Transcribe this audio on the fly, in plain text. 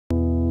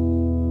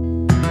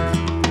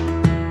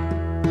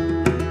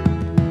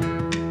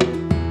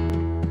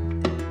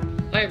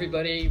Hi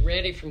everybody,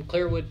 Randy from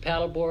Clearwood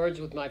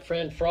Paddleboards with my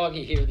friend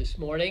Froggy here this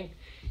morning,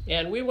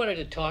 and we wanted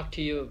to talk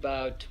to you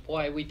about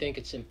why we think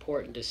it's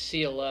important to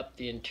seal up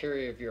the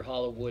interior of your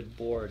hollow wood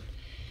board.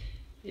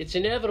 It's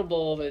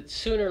inevitable that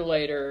sooner or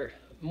later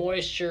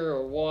moisture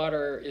or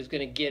water is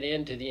going to get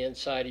into the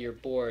inside of your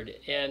board,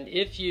 and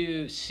if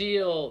you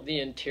seal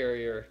the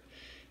interior,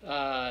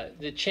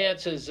 the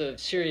chances of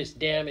serious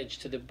damage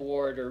to the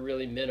board are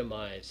really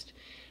minimized.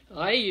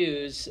 I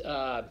use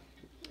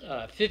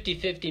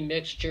 50-50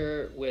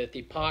 mixture with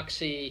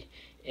epoxy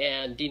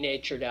and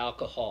denatured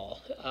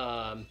alcohol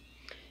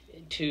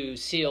to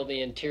seal the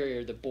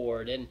interior of the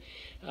board. And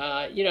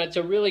it's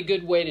a really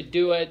good way to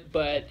do it,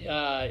 but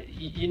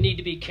you need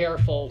to be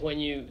careful when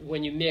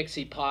you mix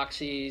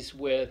epoxies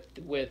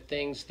with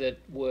things that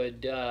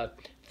would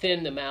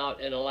thin them out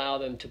and allow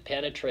them to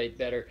penetrate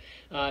better.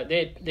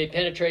 They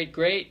penetrate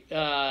great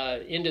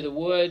into the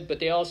wood, but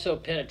they also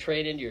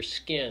penetrate into your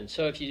skin.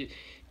 So if you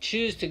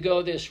choose to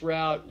go this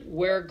route,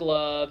 wear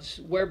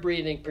gloves, wear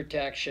breathing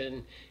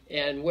protection,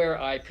 and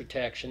wear eye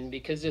protection,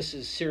 because this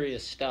is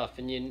serious stuff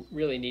and you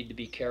really need to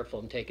be careful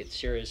and take it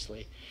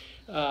seriously.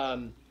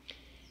 So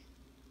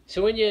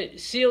when you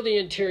seal the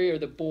interior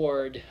of the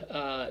board,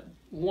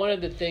 one of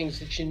the things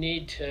that you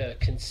need to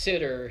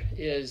consider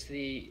is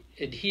the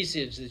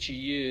adhesives that you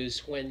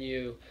use when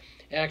you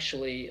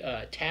actually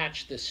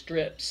attach the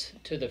strips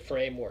to the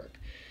framework.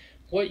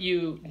 What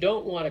you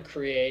don't want to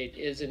create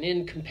is an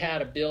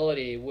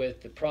incompatibility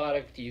with the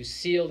product you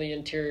seal the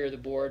interior of the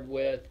board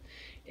with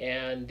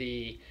and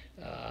the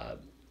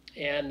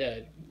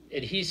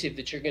adhesive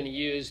that you're going to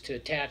use to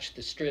attach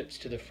the strips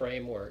to the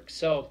framework.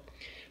 So,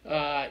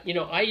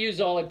 I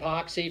use all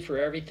epoxy for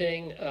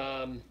everything,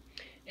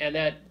 and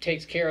that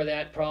takes care of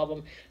that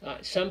problem.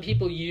 Some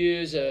people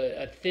use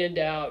a thinned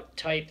out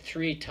type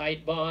 3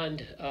 tight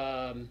bond,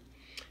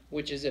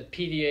 which is a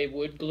PVA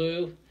wood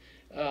glue.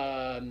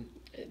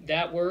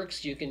 That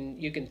works. You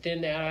can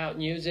thin that out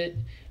and use it,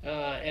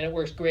 and it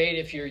works great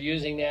if you're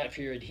using that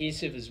for your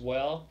adhesive as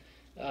well.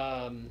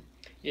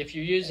 If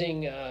you're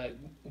using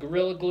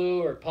Gorilla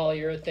Glue or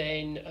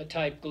polyurethane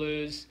type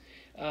glues,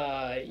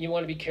 you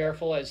want to be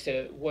careful as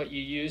to what you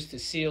use to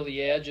seal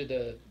the edge of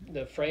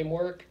the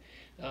framework,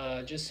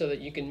 just so that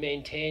you can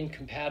maintain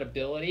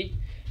compatibility.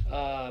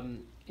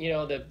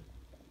 The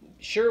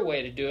sure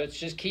way to do it is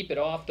just keep it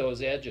off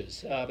those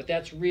edges, but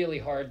that's really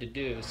hard to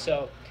do.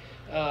 So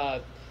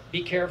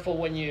be careful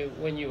when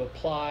you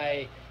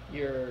apply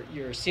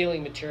your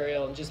sealing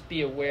material, and just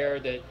be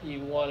aware that you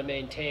want to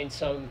maintain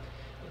some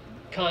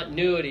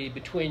continuity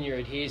between your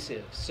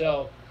adhesives.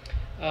 So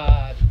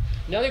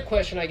another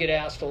question I get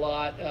asked a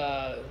lot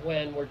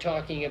when we're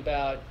talking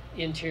about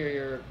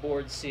interior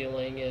board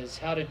sealing is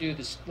how to do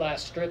the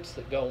last strips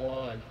that go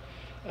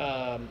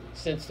on.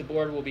 Since the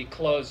board will be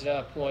closed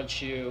up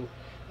once you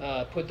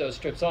put those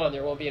strips on,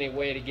 there won't be any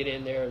way to get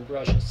in there and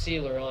brush a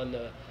sealer on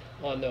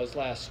those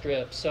last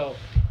strips. So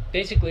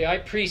basically I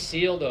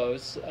pre-seal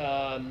those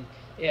and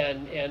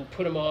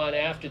put them on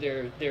after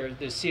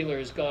the sealer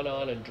has gone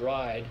on and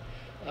dried.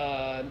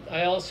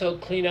 I also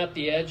clean up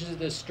the edges of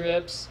the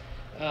strips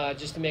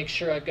just to make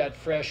sure I've got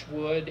fresh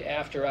wood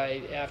after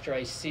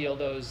I seal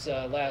those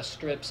last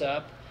strips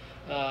up.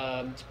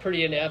 It's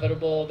pretty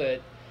inevitable that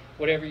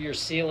whatever you're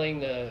sealing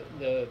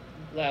the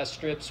last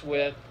strips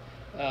with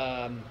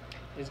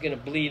is going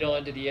to bleed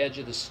onto the edge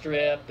of the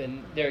strip,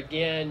 and there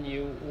again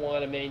you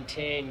want to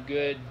maintain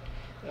good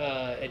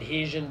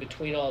adhesion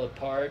between all the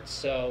parts.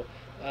 So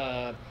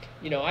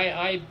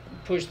I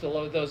push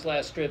those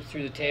last strips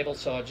through the table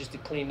saw just to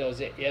clean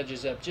those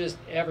edges up just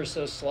ever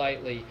so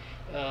slightly,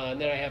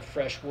 and then I have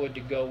fresh wood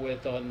to go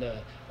with on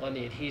the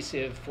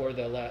adhesive for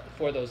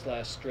those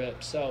last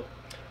strips. So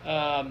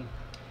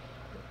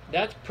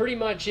that's pretty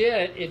much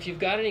it. If you've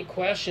got any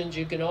questions,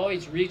 you can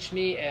always reach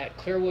me at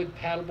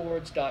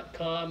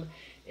clearwoodpaddleboards.com,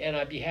 and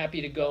I'd be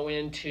happy to go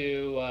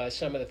into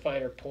some of the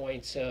finer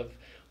points of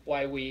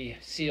why we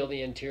seal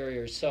the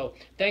interiors. So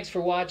thanks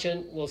for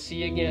watching. We'll see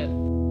you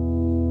again.